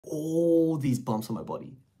all these bumps on my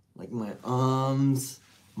body. Like my arms,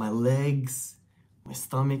 my legs, my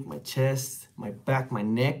stomach, my chest, my back, my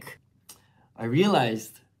neck. I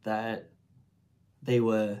realized that they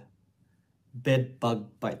were bed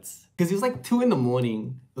bug bites. Because it was like 2 in the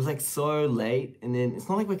morning. It was like so late, and then it's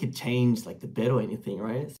not like we could change like the bed or anything,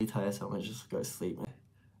 right? It's really tired, so I'm gonna just go sleep.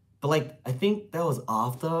 But like, I think that was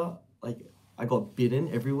after like I got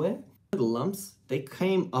bitten everywhere. The lumps, they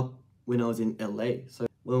came up when I was in LA. So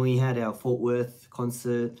when we had our Fort Worth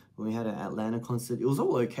concert, when we had our Atlanta concert, it was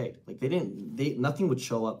all okay. Like nothing would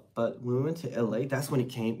show up. But when we went to LA, that's when it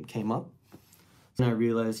came up. And I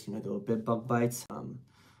realized, you know, there were bed bug bites.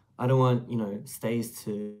 I don't want, you know, stays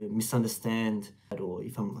to misunderstand or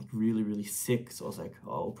if I'm like really, really sick. So I was like,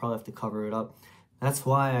 oh, I'll probably have to cover it up. That's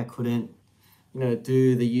why I couldn't, you know,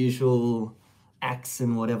 do the usual acts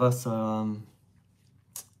and whatever. So,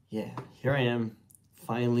 yeah, here I am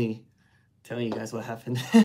finally telling you guys what happened.